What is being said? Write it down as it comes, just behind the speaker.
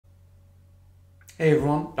Hey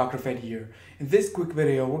everyone, Dr. Fed here. In this quick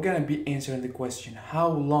video, we're gonna be answering the question, how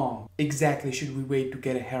long exactly should we wait to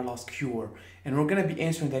get a hair loss cure? And we're gonna be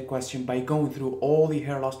answering that question by going through all the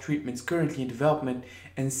hair loss treatments currently in development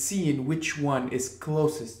and seeing which one is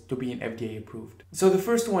closest to being FDA approved. So the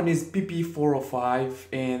first one is PP405,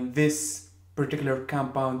 and this particular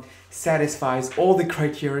compound satisfies all the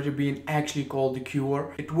criteria to being actually called the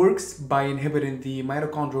cure. It works by inhibiting the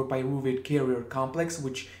mitochondrial pyruvate carrier complex,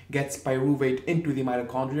 which gets pyruvate into the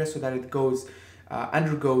mitochondria so that it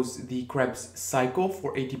undergoes the Krebs cycle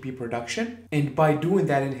for ATP production. And by doing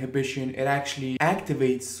that inhibition, it actually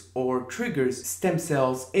activates or triggers stem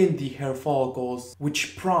cells in the hair follicles,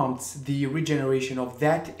 which prompts the regeneration of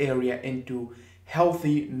that area into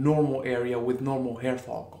healthy, normal area with normal hair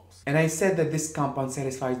follicles. And I said that this compound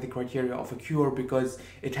satisfies the criteria of a cure because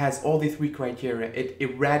it has all the three criteria. It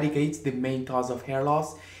eradicates the main cause of hair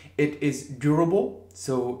loss. It is durable,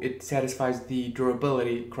 so it satisfies the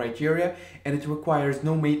durability criteria, and it requires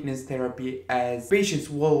no maintenance therapy, as patients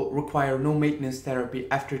will require no maintenance therapy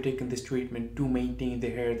after taking this treatment to maintain the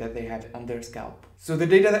hair that they have on their scalp. So the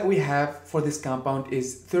data that we have for this compound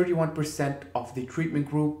is 31% of the treatment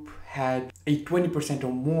group had a 20%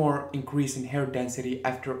 or more increase in hair density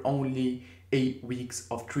after only 8 weeks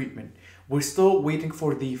of treatment. We're still waiting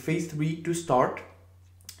for the phase 3 to start.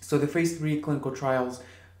 So the phase 3 clinical trials,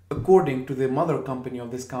 according to the mother company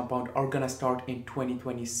of this compound, are gonna start in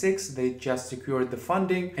 2026. They just secured the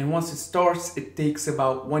funding, and once it starts, it takes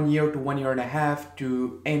about 1 year to 1.5 years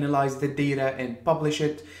to analyze the data and publish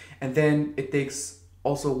it, and then it takes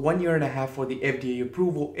also 1.5 years for the FDA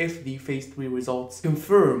approval if the phase 3 results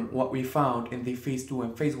confirm what we found in the phase 2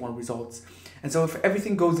 and phase 1 results. And so if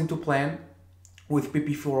everything goes into plan with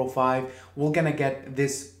PP405, we're gonna get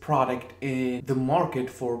this product in the market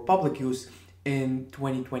for public use in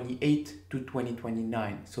 2028 to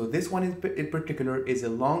 2029. So this one in particular is a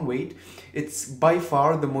long wait. It's by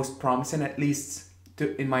far the most promising, at least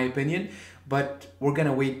in my opinion, but we're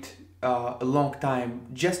gonna wait a long time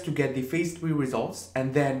just to get the phase 3 results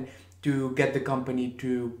and then to get the company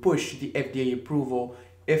to push the FDA approval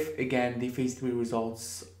if again the phase 3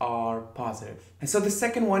 results are positive. And so the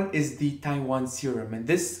second one is the Taiwan serum, and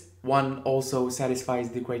this one also satisfies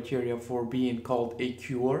the criteria for being called a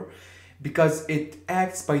cure because it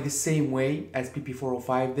acts by the same way as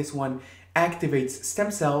PP405. This one activates stem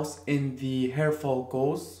cells in the hair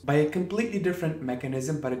follicles by a completely different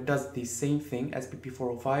mechanism, but it does the same thing as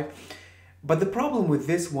PP405. But the problem with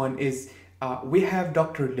this one is we have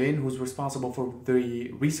Dr. Lin, who's responsible for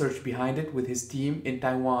the research behind it with his team in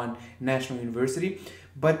Taiwan National University,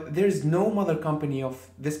 but there's no mother company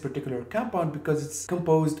of this particular compound because it's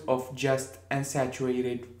composed of just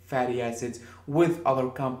unsaturated fatty acids with other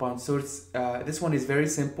compounds. So this one is very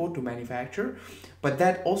simple to manufacture, but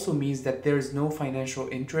that also means that there's no financial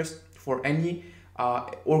interest for any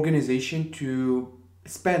organization to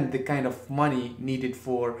spend the kind of money needed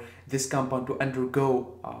for this compound to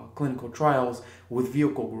undergo clinical trials with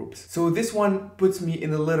vehicle groups. So this one puts me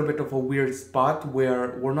in a little bit of a weird spot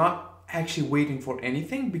where we're not actually waiting for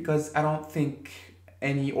anything because I don't think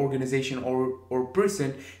any organization or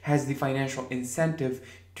person has the financial incentive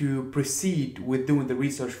to proceed with doing the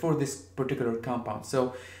research for this particular compound.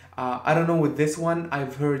 So I don't know with this one.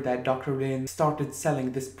 I've heard that Dr. Lin started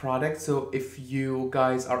selling this product. So if you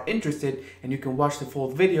guys are interested and you can watch the full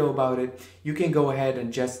video about it, you can go ahead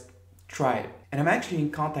and just try it. And I'm actually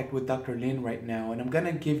in contact with Dr. Lin right now, and I'm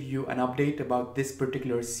gonna give you an update about this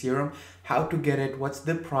particular serum, how to get it, what's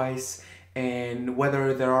the price, and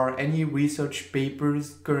whether there are any research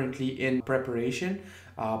papers currently in preparation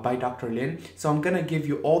by Dr. Lin. So I'm gonna give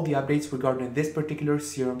you all the updates regarding this particular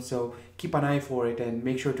serum, so keep an eye for it and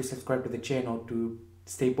make sure to subscribe to the channel to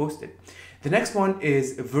stay posted. The next one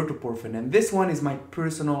is Verteporfin, and this one is my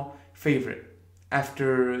personal favorite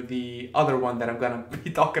after the other one that I'm gonna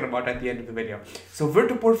be talking about at the end of the video. So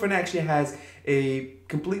Verteporfin actually has a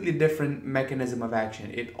completely different mechanism of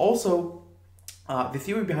action. It also the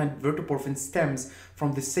theory behind Verteporfin stems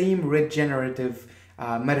from the same regenerative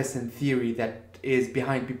medicine theory that is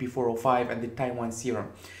behind PP405 and the Taiwan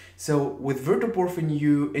serum. So with Verteporfin,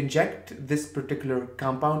 you inject this particular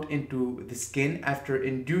compound into the skin after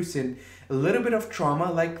inducing a little bit of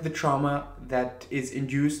trauma, like the trauma that is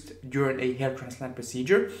induced during a hair transplant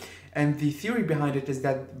procedure. And the theory behind it is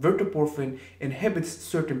that Verteporfin inhibits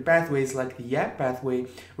certain pathways like the YAP pathway,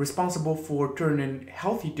 responsible for turning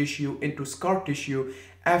healthy tissue into scar tissue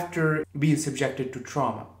after being subjected to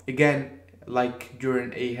trauma. Again, like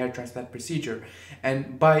during a hair transplant procedure.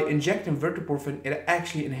 And by injecting Verteporfin, it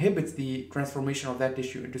actually inhibits the transformation of that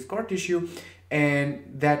tissue into scar tissue, and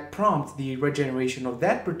that prompts the regeneration of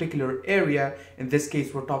that particular area. In this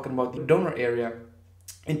case, we're talking about the donor area,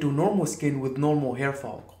 into normal skin with normal hair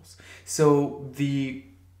follicles. So the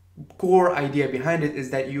core idea behind it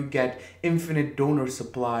is that you get infinite donor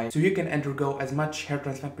supply, so you can undergo as much hair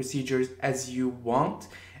transplant procedures as you want,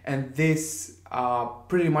 and this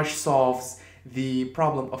pretty much solves the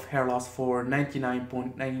problem of hair loss for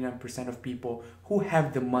 99.99% of people who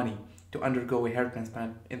have the money to undergo a hair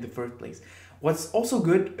transplant in the first place. What's also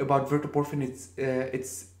good about Verteporfin is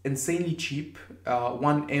it's insanely cheap.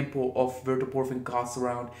 One ampoule of Verteporfin costs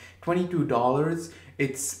around $22.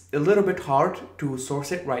 It's a little bit hard to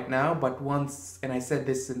source it right now, but once, and I said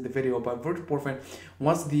this in the video about Verteporfin,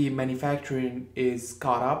 once the manufacturing is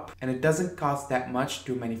caught up and it doesn't cost that much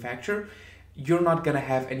to manufacture, you're not gonna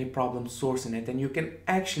have any problem sourcing it, and you can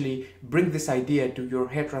actually bring this idea to your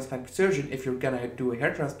hair transplant surgeon if you're gonna do a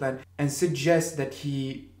hair transplant and suggest that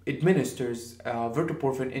he administers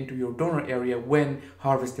Verteporfin into your donor area when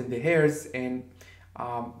harvesting the hairs, and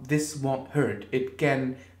this won't hurt. It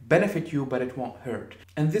can benefit you, but it won't hurt.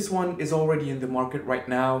 And this one is already in the market right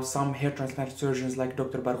now. Some hair transplant surgeons like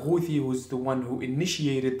Dr. Barghouthi, who's the one who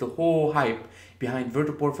initiated the whole hype behind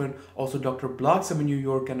Verteporfin, also Dr. Bloxham in New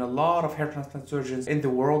York, and a lot of hair transplant surgeons in the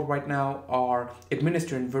world right now are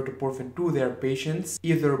administering Verteporfin to their patients,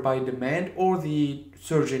 either by demand or the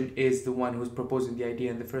surgeon is the one who's proposing the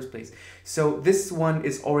idea in the first place. So this one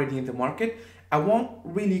is already in the market. I won't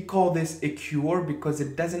really call this a cure because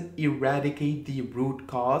it doesn't eradicate the root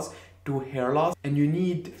cause to hair loss, and you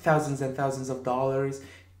need thousands and thousands of dollars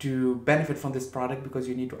to benefit from this product because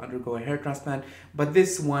you need to undergo a hair transplant. But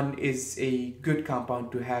this one is a good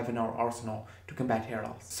compound to have in our arsenal to combat hair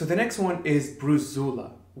loss. So the next one is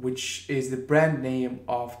Breezula, which is the brand name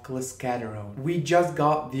of clascoterone. We just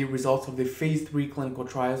got the results of the phase 3 clinical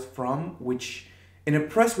trials from which, in a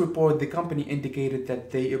press report, the company indicated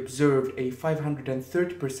that they observed a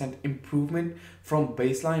 530% improvement from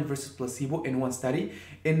baseline versus placebo in one study.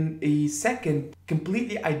 In a second,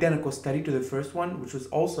 completely identical study to the first one, which was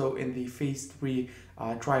also in the phase 3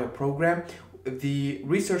 trial program, the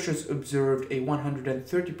researchers observed a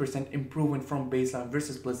 130% improvement from baseline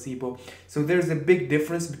versus placebo. So there's a big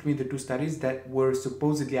difference between the two studies that were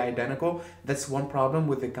supposedly identical. That's one problem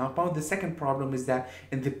with the compound. The second problem is that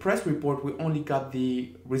in the press report, we only got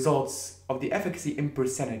the results of the efficacy in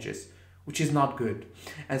percentages, which is not good.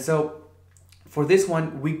 And so for this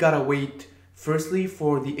one, we gotta wait firstly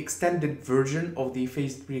for the extended version of the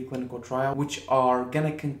phase 3 clinical trial, which are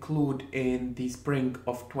gonna conclude in the spring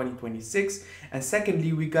of 2026. And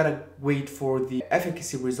secondly, we gotta wait for the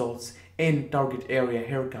efficacy results in target area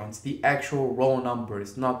hair counts, the actual raw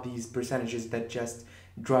numbers, not these percentages that just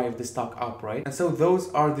drive the stock up, right? And so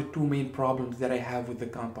those are the two main problems that I have with the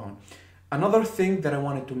compound. Another thing that I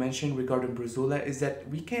wanted to mention regarding Breezula is that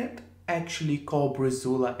we can't actually call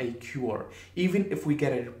Breezula a cure, even if we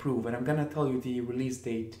get it approved. And I'm gonna tell you the release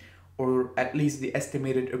date, or at least the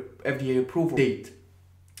estimated FDA approval date.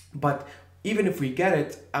 But even if we get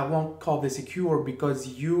it, I won't call this a cure because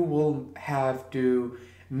you will have to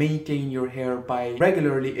maintain your hair by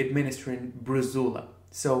regularly administering Breezula.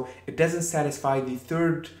 So it doesn't satisfy the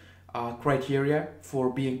third criteria for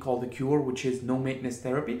being called a cure, which is no maintenance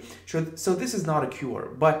therapy. So this is not a cure,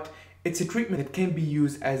 but it's a treatment that can be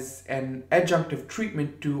used as an adjunctive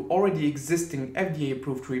treatment to already existing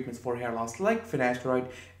FDA-approved treatments for hair loss like finasteride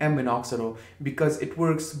and minoxidil, because it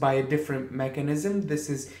works by a different mechanism. This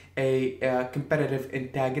is a competitive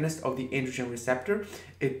antagonist of the androgen receptor.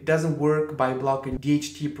 It doesn't work by blocking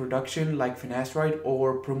DHT production like finasteride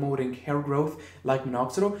or promoting hair growth like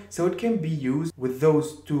minoxidil. So it can be used with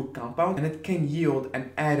those two compounds and it can yield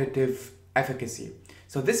an additive efficacy.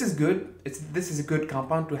 So this is good. This is a good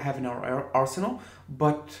compound to have in our arsenal,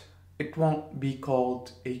 but it won't be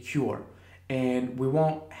called a cure. And we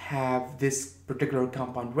won't have this particular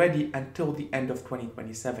compound ready until the end of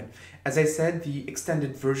 2027. As I said, the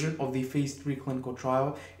extended version of the phase 3 clinical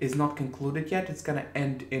trial is not concluded yet. It's gonna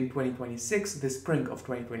end in 2026, the spring of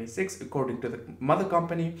 2026, according to the mother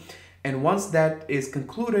company. And once that is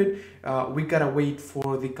concluded, we gotta wait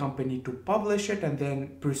for the company to publish it and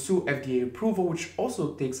then pursue FDA approval, which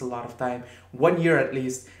also takes a lot of time, 1 year at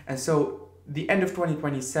least. And so the end of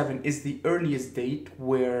 2027 is the earliest date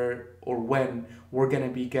where or when we're gonna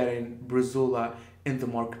be getting Breezula in the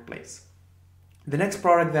marketplace. The next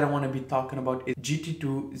product that I want to be talking about is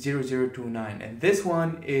GT20029, and this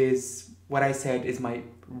one is what I said is my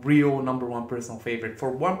real #1 personal favorite for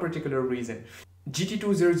one particular reason.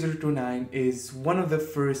 GT20029 is one of the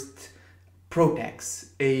first Protex,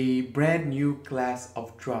 a brand new class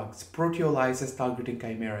of drugs, proteolysis targeting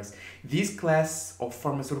chimeras. These class of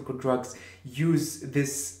pharmaceutical drugs use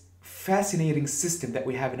this fascinating system that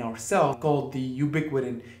we have in our cell called the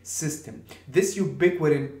ubiquitin system. This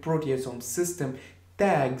ubiquitin proteasome system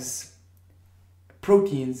tags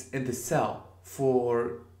proteins in the cell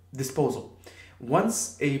for disposal.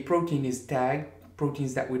 Once a protein is tagged,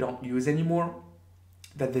 proteins that we don't use anymore,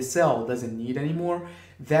 that the cell doesn't need anymore,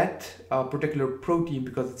 that particular protein,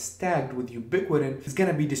 because it's tagged with ubiquitin, is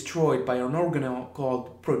gonna be destroyed by an organelle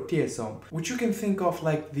called proteasome, which you can think of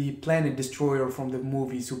like the planet destroyer from the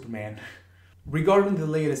movie Superman. Regarding the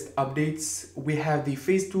latest updates, we have the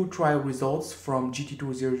phase 2 trial results from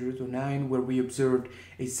GT20029, where we observed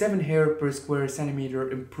a 7 hair per square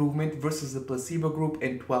centimeter improvement versus the placebo group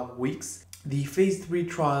in 12 weeks. The phase 3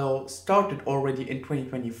 trial started already in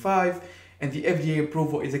 2025, and the FDA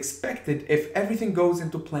approval is expected if everything goes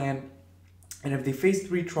into plan, and if the phase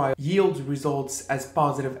 3 trial yields results as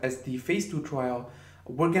positive as the phase 2 trial.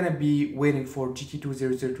 We're gonna be waiting for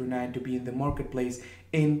GT20029 to be in the marketplace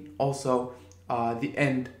in also the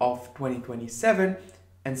end of 2027.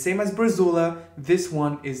 And same as Breezula, this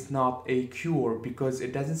one is not a cure because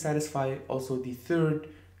it doesn't satisfy also the third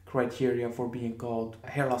criteria for being called a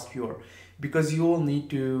hair loss cure, because you will need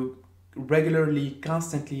to regularly,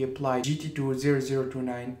 constantly apply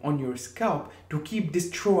GT20029 on your scalp to keep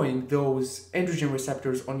destroying those androgen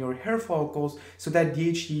receptors on your hair follicles so that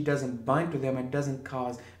DHT doesn't bind to them and doesn't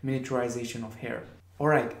cause miniaturization of hair.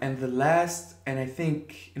 Alright, and the last, and I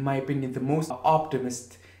think in my opinion the most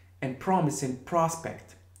optimist and promising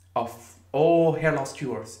prospect of all hair loss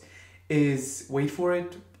cures is, wait for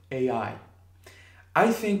it, AI.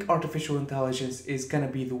 I think artificial intelligence is gonna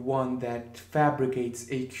be the one that fabricates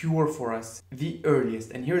a cure for us the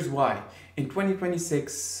earliest, and here's why. In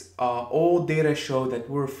 2026, all data show that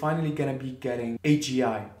we're finally gonna be getting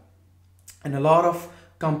AGI, and a lot of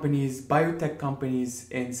companies, biotech companies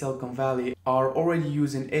in Silicon Valley are already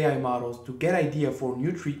using AI models to get idea for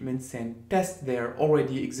new treatments and test their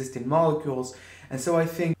already existing molecules. And so I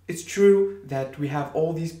think it's true that we have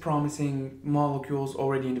all these promising molecules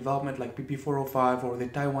already in development like PP405 or the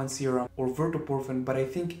Taiwan serum or Verteporfin, but I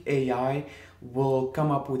think AI will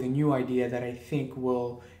come up with a new idea that I think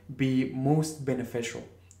will be most beneficial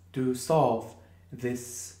to solve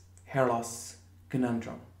this hair loss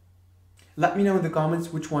conundrum. Let me know in the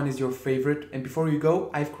comments which one is your favorite, and before you go,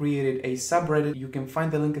 I've created a subreddit. You can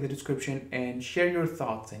find the link in the description and share your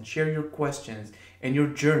thoughts and share your questions and your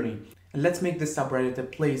journey. And let's make this subreddit a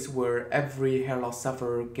place where every hair loss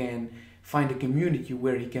sufferer can find a community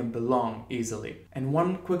where he can belong easily. And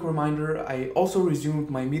one quick reminder, I also resumed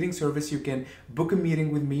my meeting service. You can book a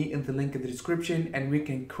meeting with me in the link in the description, and we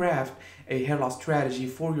can craft a hair loss strategy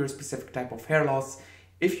for your specific type of hair loss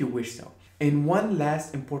if you wish so. And one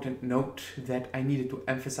last important note that I needed to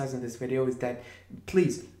emphasize in this video is that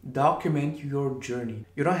please document your journey.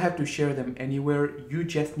 You don't have to share them anywhere. You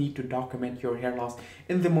just need to document your hair loss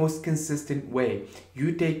in the most consistent way.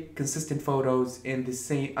 You take consistent photos in the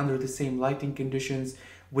same, under the same lighting conditions,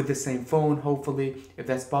 with the same phone, hopefully, if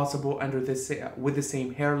that's possible, under this with the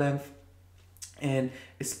same hair length, and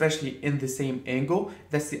especially in the same angle.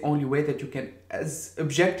 That's the only way that you can, as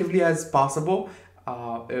objectively as possible,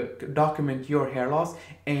 document your hair loss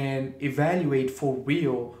and evaluate for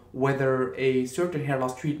real whether a certain hair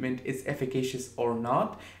loss treatment is efficacious or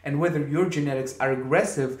not, and whether your genetics are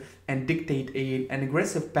aggressive and dictate an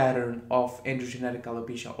aggressive pattern of androgenetic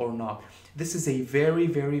alopecia or not. This is a very,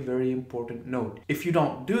 very, very important note. If you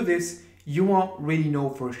don't do this, you won't really know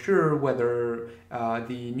for sure whether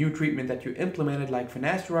the new treatment that you implemented, like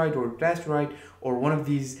finasteride or dutasteride or one of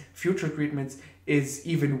these future treatments, is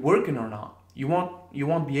even working or not. You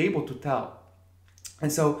won't be able to tell.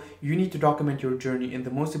 And so you need to document your journey in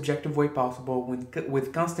the most objective way possible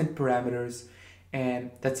with constant parameters.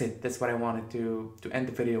 And that's it. That's what I wanted to end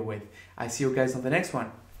the video with. I see you guys on the next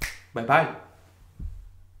one. Bye bye.